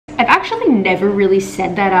I've actually never really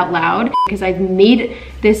said that out loud because I've made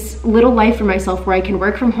this little life for myself where I can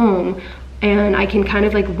work from home and I can kind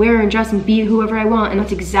of like wear and dress and be whoever I want, and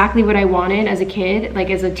that's exactly what I wanted as a kid,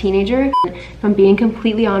 like as a teenager. If I'm being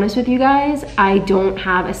completely honest with you guys, I don't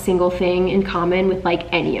have a single thing in common with like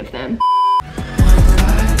any of them.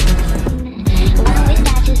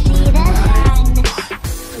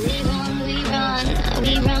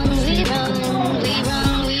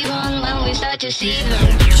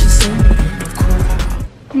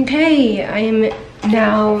 Okay, I am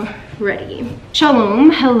now ready.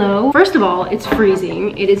 Shalom, hello. First of all, it's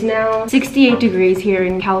freezing. It is now 68 degrees here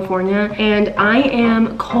in California, and I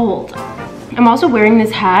am cold. I'm also wearing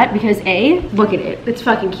this hat because A, look at it, it's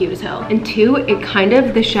fucking cute as hell. And two, it kind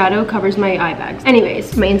of, the shadow covers my eye bags.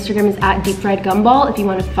 Anyways, my Instagram is at deepfriedgumball if you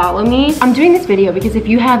want to follow me. I'm doing this video because if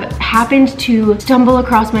you have happened to stumble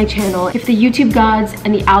across my channel, if the YouTube gods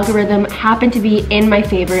and the algorithm happen to be in my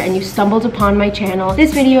favor and you stumbled upon my channel,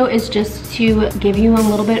 this video is just to give you a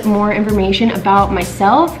little bit more information about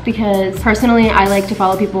myself, because personally I like to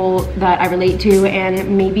follow people that I relate to,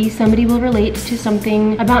 and maybe somebody will relate to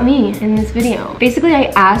something about me in this video. Basically, I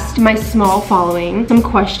asked my small following some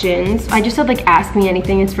questions. I just said like, ask me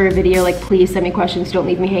anything. It's for a video, like please send me questions, don't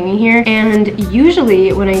leave me hanging here. And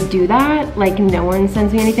usually when I do that, like no one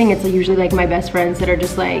sends me anything. It's usually like my best friends that are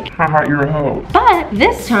just like, haha, you're a hoe. But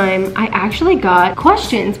this time I actually got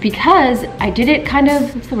questions because I did it kind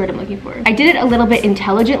of, what's the word I'm looking for? I did it a little bit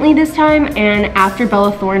intelligently this time, and after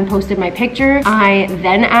Bella Thorne posted my picture, I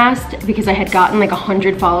then asked, because I had gotten like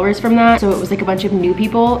 100 followers from that, so it was like a bunch of new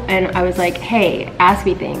people, and I was like, hey, ask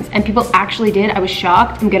me things. And people actually did. I was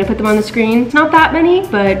shocked. I'm gonna put them on the screen. It's not that many,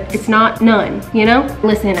 but it's not none, you know?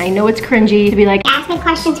 Listen, I know it's cringy to be like, ask me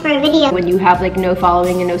questions for a video when you have like no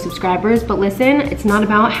following and no subscribers, but listen, it's not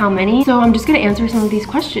about how many. So I'm just gonna answer some of these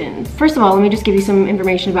questions. First of all, let me just give you some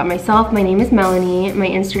information about myself. My name is Melanie. My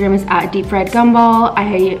Instagram is at deepfriedgumball.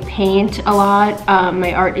 I paint a lot.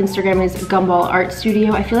 My art Instagram is Gumball Art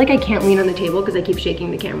Studio. I feel like I can't lean on the table because I keep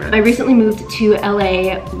shaking the camera. I recently moved to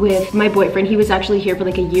LA with my boyfriend. He was actually here for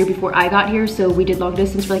like a year before I got here, so we did long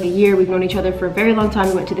distance for like a year. We've known each other for a very long time.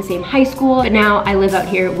 We went to the same high school, but now I live out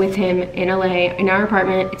here with him in LA in our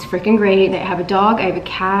apartment. It's freaking great. I have a dog, I have a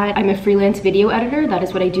cat. I'm a freelance video editor. That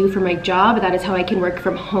is what I do for my job. That is how I can work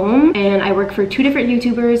from home, and I work for 2 different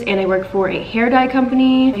YouTubers, and I work for a hair dye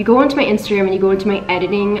company. If you go onto my Instagram and you go into my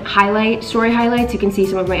editing story highlights, you can see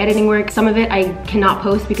some of my editing work. Some of it I cannot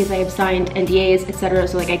post because I have signed NDAs, etc.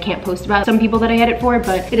 So like I can't post about some people that I edit for,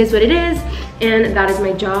 but it is what it is, and that is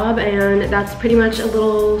my job, and that's pretty much a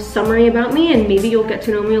little summary about me, and maybe you'll get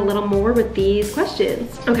to know me a little more with these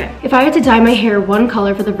questions. Okay, if I had to dye my hair one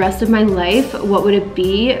color for the rest of my life, what would it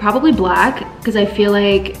be? Probably black, because I feel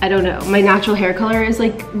like, I don't know, my natural hair color is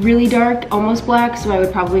like really dark, almost black, so I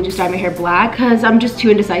would probably just dye my hair black because I'm just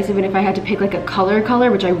too indecisive. And if I had to pick like a color,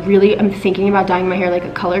 which I really am thinking about dyeing my hair like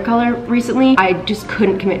a color recently, I just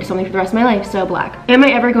couldn't commit to something for the rest of my life, so black. Am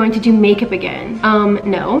I ever going to do makeup again?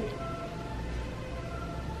 No.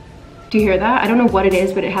 Do you hear that? I don't know what it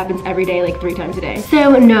is, but it happens every day, like 3 times a day.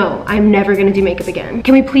 So no, I'm never gonna do makeup again.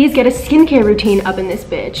 Can we please get a skincare routine up in this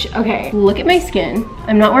bitch? Okay, look at my skin.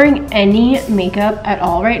 I'm not wearing any makeup at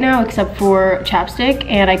all right now except for chapstick,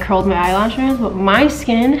 and I curled my eyelashes, but my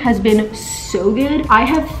skin has been so good. I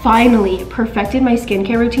have finally perfected my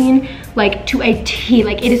skincare routine like to a T.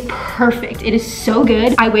 Like it is perfect. It is so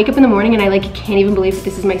good. I wake up in the morning and I like can't even believe that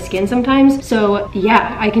this is my skin sometimes. So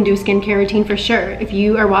yeah, I can do a skincare routine for sure. If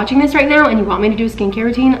you are watching this right now and you want me to do a skincare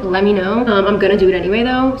routine, let me know. I'm gonna do it anyway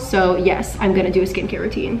though. So yes, I'm gonna do a skincare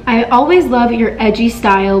routine. I always love your edgy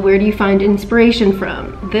style. Where do you find inspiration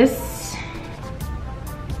from? This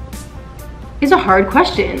is a hard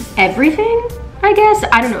question. Everything? I guess,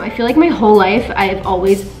 I don't know. I feel like my whole life I've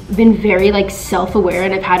always been very like self-aware,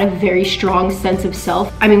 and I've had a very strong sense of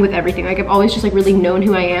self. I mean, with everything, like I've always just like really known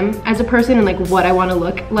who I am as a person and like what I want to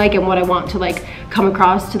look like and what I want to like come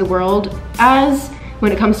across to the world as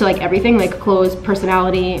when it comes to like everything, like clothes,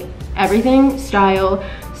 personality, everything, style.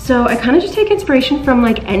 So I kind of just take inspiration from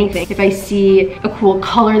like anything. If I see a cool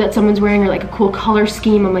color that someone's wearing or like a cool color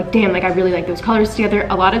scheme, I'm like, damn, like I really like those colors together.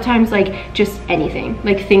 A lot of times like just anything,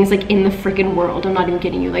 like things like in the freaking world. I'm not even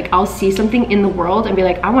kidding you. Like I'll see something in the world and be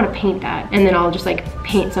like, I want to paint that. And then I'll just like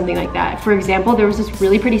paint something like that. For example, there was this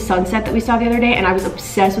really pretty sunset that we saw the other day, and I was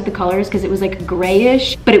obsessed with the colors because it was like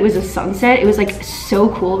grayish, but it was a sunset. It was like so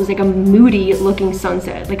cool. It was like a moody looking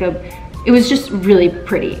sunset, like it was just really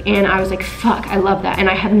pretty, and I was like, fuck, I love that. And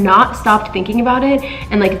I have not stopped thinking about it,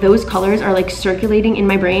 and like those colors are like circulating in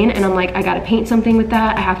my brain, and I'm like, I gotta paint something with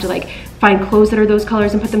that. I have to like find clothes that are those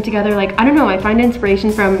colors and put them together. Like, I don't know, I find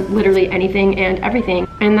inspiration from literally anything and everything.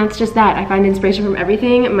 And that's just that. I find inspiration from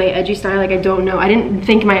everything. My edgy style, like, I don't know. I didn't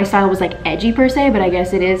think my style was like edgy per se, but I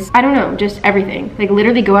guess it is. I don't know, just everything. Like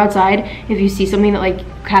literally go outside. If you see something that like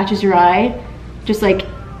catches your eye, just like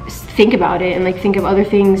think about it and like think of other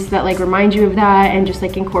things that like remind you of that and just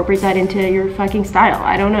like incorporate that into your fucking style.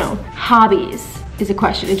 I don't know. Hobbies is a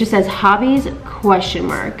question. It just says hobbies question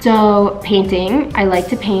mark. So painting, I like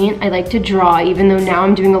to paint, I like to draw, even though now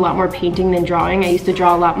I'm doing a lot more painting than drawing. I used to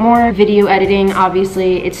draw a lot more. Video editing,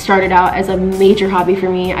 obviously it started out as a major hobby for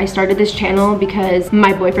me. I started this channel because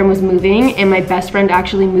my boyfriend was moving and my best friend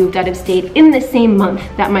actually moved out of state in the same month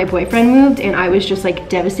that my boyfriend moved, and I was just like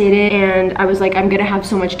devastated, and I was like, I'm gonna have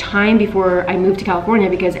so much time before I moved to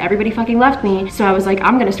California because everybody fucking left me. So I was like,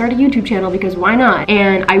 I'm gonna start a YouTube channel because why not?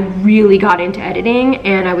 And I really got into editing,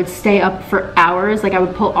 and I would stay up for hours. Like I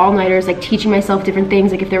would pull all-nighters, like teaching myself different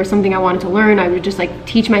things. Like if there was something I wanted to learn, I would just like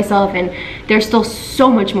teach myself, and there's still so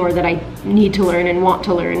much more that I need to learn and want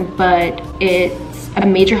to learn, but it's a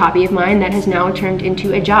major hobby of mine that has now turned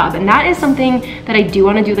into a job. And that is something that I do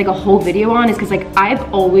want to do like a whole video on, is because like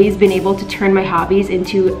I've always been able to turn my hobbies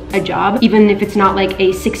into a job, even if it's not like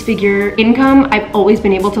a six-figure income. I've always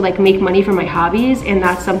been able to like make money from my hobbies, and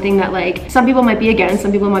that's something that like some people might be against,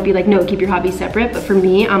 some people might be like, no, keep your hobbies separate. But for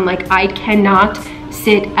me, I'm like, I cannot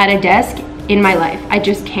sit at a desk in my life. I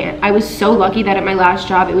just can't. I was so lucky that at my last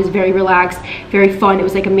job, it was very relaxed, very fun. It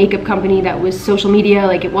was like a makeup company that was social media.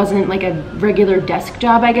 Like it wasn't like a regular desk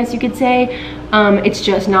job, I guess you could say. It's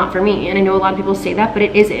just not for me. And I know a lot of people say that, but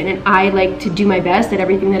it isn't. And I like to do my best at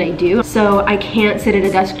everything that I do. So I can't sit at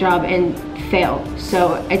a desk job and fail.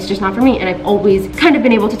 So it's just not for me. And I've always kind of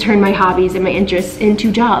been able to turn my hobbies and my interests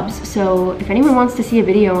into jobs. So if anyone wants to see a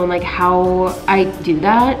video on like how I do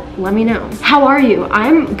that, let me know. How are you?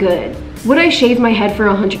 I'm good. Would I shave my head for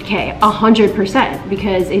 100K? 100%,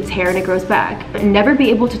 because it's hair and it grows back. Never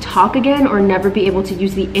be able to talk again, or never be able to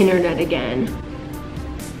use the internet again.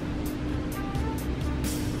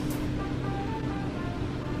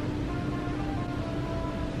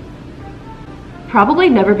 Probably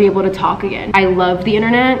never be able to talk again. I love the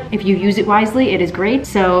internet. If you use it wisely, it is great.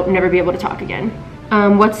 So never be able to talk again.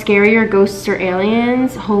 What's scarier, ghosts or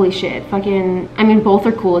aliens? Holy shit, fucking, I mean, both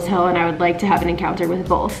are cool as hell, and I would like to have an encounter with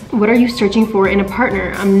both. What are you searching for in a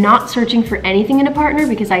partner? I'm not searching for anything in a partner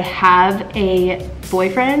because I have a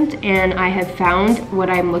boyfriend and I have found what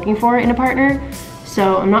I'm looking for in a partner.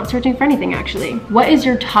 So I'm not searching for anything actually. What is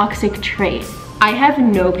your toxic trait? I have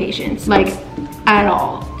no patience, like at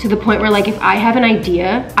all, to the point where like if I have an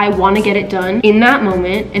idea, I want to get it done in that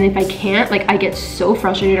moment, and if I can't, like I get so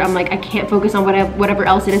frustrated. I'm like, I can't focus on whatever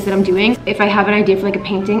else it is that I'm doing. If I have an idea for like a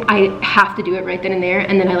painting, I have to do it right then and there,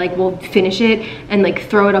 and then I like will finish it and like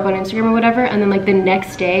throw it up on Instagram or whatever, and then like the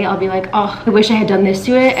next day I'll be like, oh, I wish I had done this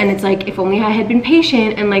to it. And it's like, if only I had been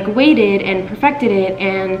patient and like waited and perfected it,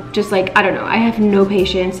 and just like, I don't know, I have no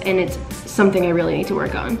patience, and it's something I really need to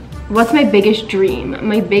work on. What's my biggest dream?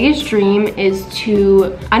 My biggest dream is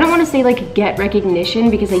to, I don't want to say like get recognition,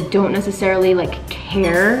 because I don't necessarily like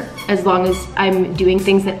care as long as I'm doing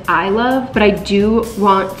things that I love, but I do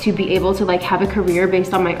want to be able to like have a career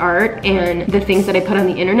based on my art and the things that I put on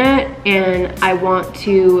the internet, and I want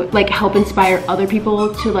to like help inspire other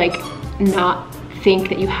people to like not think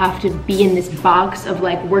that you have to be in this box of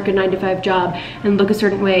like work a 9-to-5 job and look a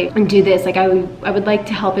certain way and do this. Like I would like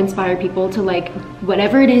to help inspire people to like,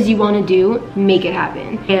 whatever it is you want to do, make it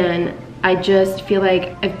happen. And I just feel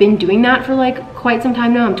like I've been doing that for like quite some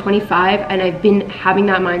time now. I'm 25 and I've been having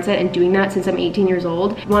that mindset and doing that since I'm 18 years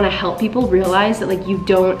old. I want to help people realize that like you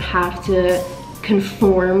don't have to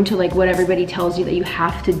conform to like what everybody tells you that you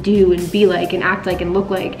have to do and be like and act like and look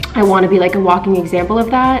like. I want to be like a walking example of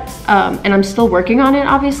that, and I'm still working on it,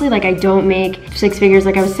 obviously. Like I don't make 6 figures,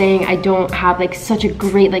 like I was saying. I don't have like such a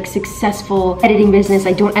great like successful editing business.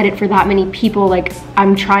 I don't edit for that many people. Like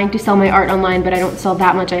I'm trying to sell my art online, but I don't sell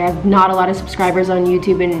that much. I have not a lot of subscribers on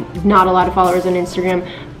YouTube and not a lot of followers on Instagram,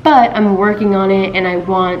 but I'm working on it, and I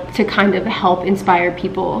want to kind of help inspire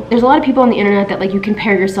people. There's a lot of people on the internet that like you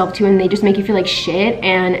compare yourself to, and they just make you feel like shit,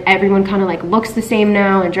 and everyone kind of like looks the same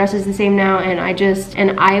now and dresses the same now, and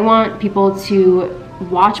I want people to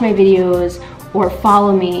watch my videos or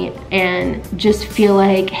follow me and just feel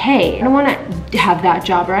like, hey, I don't want to have that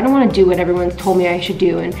job, or I don't want to do what everyone's told me I should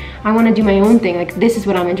do, and I want to do my own thing. Like this is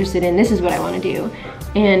what I'm interested in, this is what I want to do,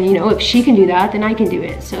 and you know, if she can do that, then I can do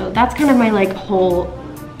it. So that's kind of my like whole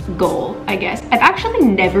goal, I guess. I've actually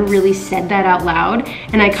never really said that out loud,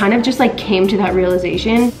 and I kind of just like came to that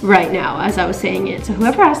realization right now as I was saying it. So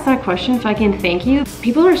whoever asked that question, fucking thank you.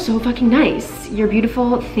 People are so fucking nice. You're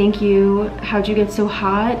beautiful, thank you. How'd you get so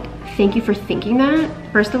hot? thank you for thinking that.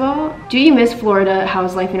 First of all, do you miss Florida?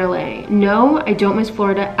 How's life in LA? No, I don't miss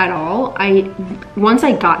Florida at all. Once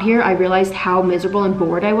I got here, I realized how miserable and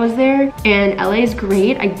bored I was there, and LA is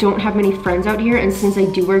great. I don't have many friends out here, and since I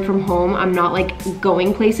do work from home, I'm not like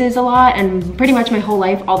going places a lot, and pretty much my whole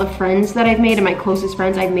life, all the friends that I've made and my closest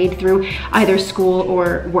friends I've made through either school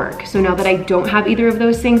or work. So now that I don't have either of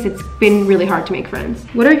those things, it's been really hard to make friends.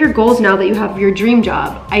 What are your goals now that you have your dream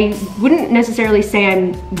job? I wouldn't necessarily say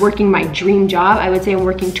I'm working my dream job. I would say I'm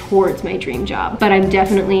working towards my dream job, but I'm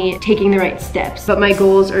definitely taking the right steps. But my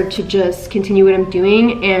goals are to just continue what I'm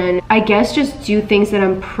doing, and I guess just do things that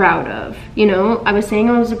I'm proud of. You know, I was saying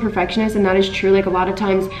I was a perfectionist, and that is true. Like a lot of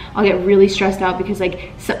times I'll get really stressed out because like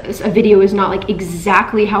a video is not like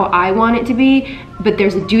exactly how I want it to be, but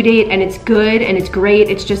there's a due date and it's good and it's great.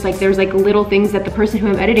 It's just like there's like little things that the person who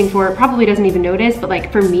I'm editing for probably doesn't even notice, but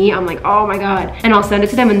like for me, I'm like, oh my God. And I'll send it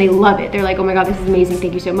to them and they love it. They're like, oh my God, this is amazing,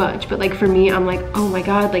 thank you so much. But like for me, I'm like, oh my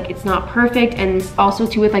God, like it's not perfect. And also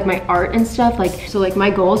too with like my art and stuff, like, so like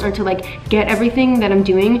my goals are to like get everything that I'm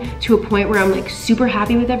doing to a point where I'm like super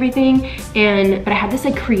happy with everything. But I had this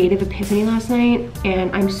like creative epiphany last night,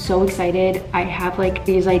 and I'm so excited. I have like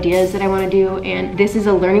these ideas that I want to do, and this is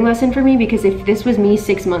a learning lesson for me, because if this was me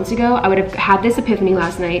 6 months ago, I would have had this epiphany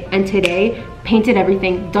last night, and today painted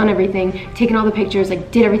everything, done everything, taken all the pictures,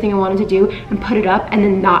 like did everything I wanted to do and put it up, and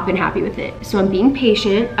then not been happy with it. So I'm being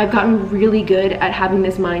patient. I've gotten really good at having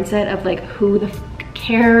this mindset of like, who the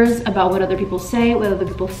cares about what other people say, what other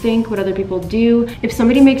people think, what other people do. If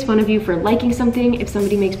somebody makes fun of you for liking something, if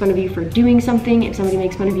somebody makes fun of you for doing something, if somebody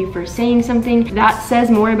makes fun of you for saying something, that says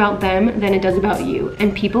more about them than it does about you.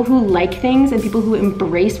 And people who like things, and people who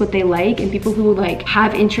embrace what they like, and people who like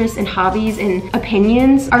have interests and hobbies and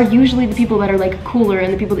opinions are usually the people that are like cooler,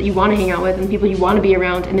 and the people that you want to hang out with, and the people you want to be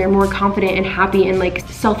around, and they're more confident and happy and like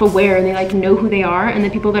self-aware, and they like know who they are. And the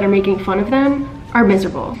people that are making fun of them are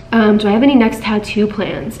miserable. Do I have any next tattoo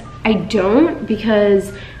plans? I don't,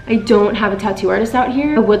 because I don't have a tattoo artist out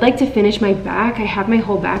here. I would like to finish my back. I have my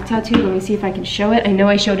whole back tattooed. Let me see if I can show it. I know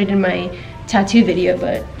I showed it in my tattoo video,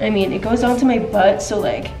 but I mean, it goes onto my butt, so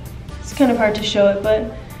like, it's kind of hard to show it,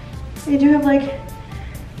 but I do have like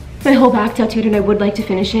my whole back tattooed, and I would like to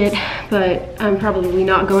finish it, but I'm probably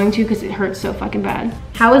not going to because it hurts so fucking bad.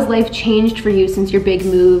 How has life changed for you since your big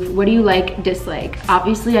move? What do you like, dislike?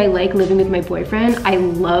 Obviously, I like living with my boyfriend. I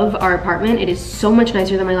love our apartment. It is so much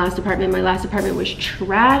nicer than my last apartment. My last apartment was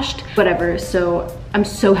trashed, whatever. So I'm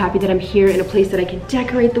so happy that I'm here in a place that I can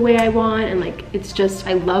decorate the way I want, and like, it's just,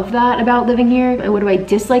 I love that about living here. And what do I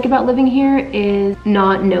dislike about living here is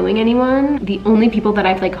not knowing anyone. The only people that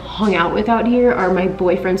I've like hung out with out here are my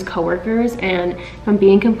boyfriend's coworkers, and if I'm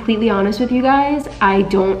being completely honest with you guys, I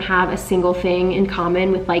don't have a single thing in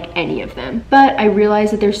common with like any of them. But I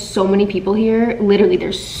realize that there's so many people here. Literally,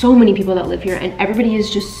 there's so many people that live here, and everybody is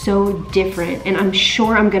just so different, and I'm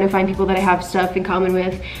sure I'm gonna find people that I have stuff in common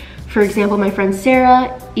with. For example, my friend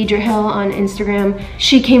Sarah, Idra Hill on Instagram,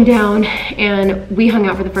 she came down and we hung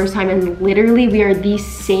out for the first time, and literally we are the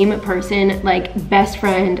same person, like best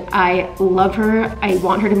friend. I love her. I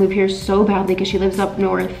want her to move here so badly because she lives up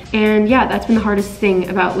north. And yeah, that's been the hardest thing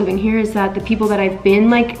about living here, is that the people that I've been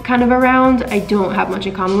like kind of around, I don't have much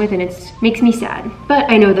in common with, and it makes me sad. But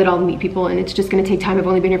I know that I'll meet people, and it's just gonna take time. I've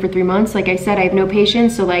only been here for 3 months. Like I said, I have no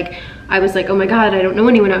patience, so like, I was like, oh my God, I don't know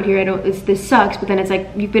anyone out here. This sucks. But then it's like,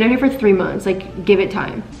 you've been out here for 3 months. Like, give it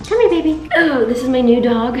time. Come here, baby. Oh, this is my new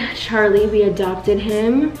dog, Charlie. We adopted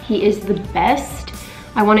him. He is the best.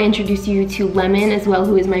 I want to introduce you to Lemon as well,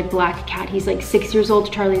 who is my black cat. He's like 6 years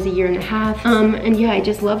old. Charlie's 1.5 years. And yeah, I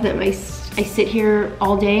just love them. I sit here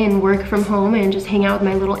all day and work from home and just hang out with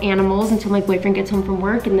my little animals until my boyfriend gets home from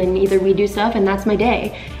work, and then either we do stuff, and that's my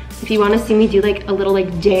day. If you want to see me do like a little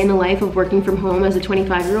like day in the life of working from home as a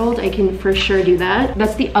 25-year-old, I can for sure do that.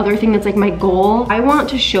 That's the other thing that's like my goal. I want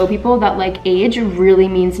to show people that like age really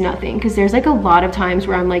means nothing, because there's like a lot of times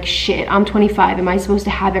where I'm like, shit, I'm 25. Am I supposed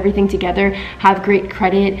to have everything together, have great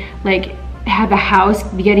credit, like have a house,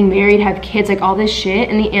 be getting married, have kids, like all this shit?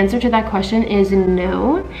 And the answer to that question is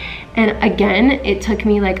no. And again, it took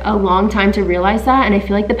me like a long time to realize that, and I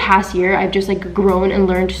feel like the past year I've just like grown and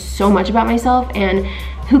learned so much about myself. And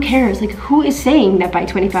who cares? Like, who is saying that by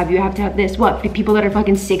 25 you have to have this? What, the people that are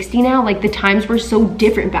fucking 60 now? Like, the times were so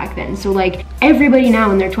different back then. So like, everybody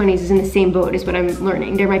now in their 20s is in the same boat, is what I'm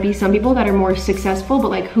learning. There might be some people that are more successful,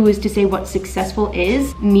 but like, who is to say what successful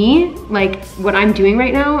is? Me, like what I'm doing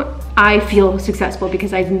right now, I feel successful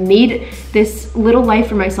because I've made this little life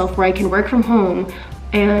for myself where I can work from home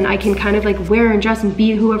and I can kind of like wear and dress and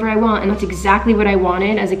be whoever I want, and that's exactly what I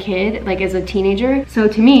wanted as a kid, like as a teenager. So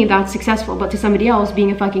to me, that's successful, but to somebody else,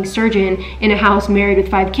 being a fucking surgeon in a house married with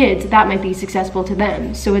 5 kids, that might be successful to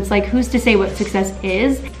them. So it's like, who's to say what success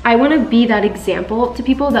is? I want to be that example to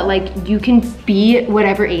people that like you can be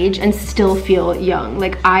whatever age and still feel young.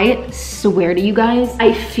 Like I swear to you guys,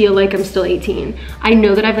 I feel like I'm still 18. I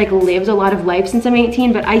know that I've like lived a lot of life since I'm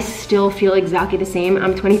 18, but I still feel exactly the same.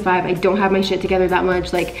 I'm 25, I don't have my shit together that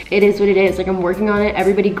much. Like it is what it is. Like I'm working on it.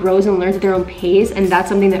 Everybody grows and learns at their own pace, and that's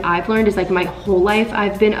something that I've learned is like my whole life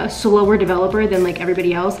I've been a slower developer than like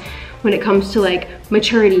everybody else when it comes to like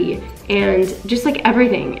maturity and just like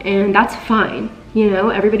everything, and that's fine. You know,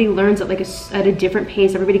 everybody learns at like at a different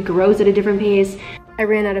pace. Everybody grows at a different pace. I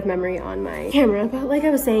ran out of memory on my camera, but like I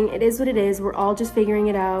was saying, it is what it is. We're all just figuring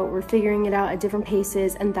it out. We're figuring it out at different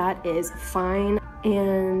paces, and that is fine.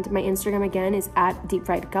 And my Instagram again is at deep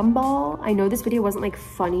fried gumball. I know this video wasn't like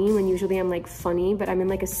funny when usually I'm like funny, but I'm in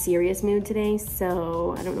like a serious mood today,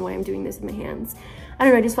 so I don't know why I'm doing this with my hands. I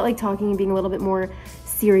don't know, I just felt like talking and being a little bit more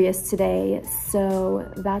serious today.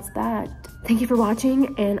 So that's that. Thank you for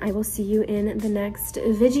watching, and I will see you in the next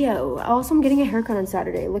video. Also, I'm getting a haircut on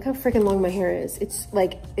Saturday. Look how freaking long my hair is. It's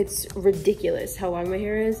like, it's ridiculous how long my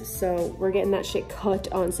hair is. So we're getting that shit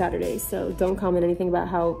cut on Saturday. So don't comment anything about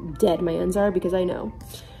how dead my ends are, because I know.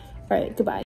 All right, goodbye.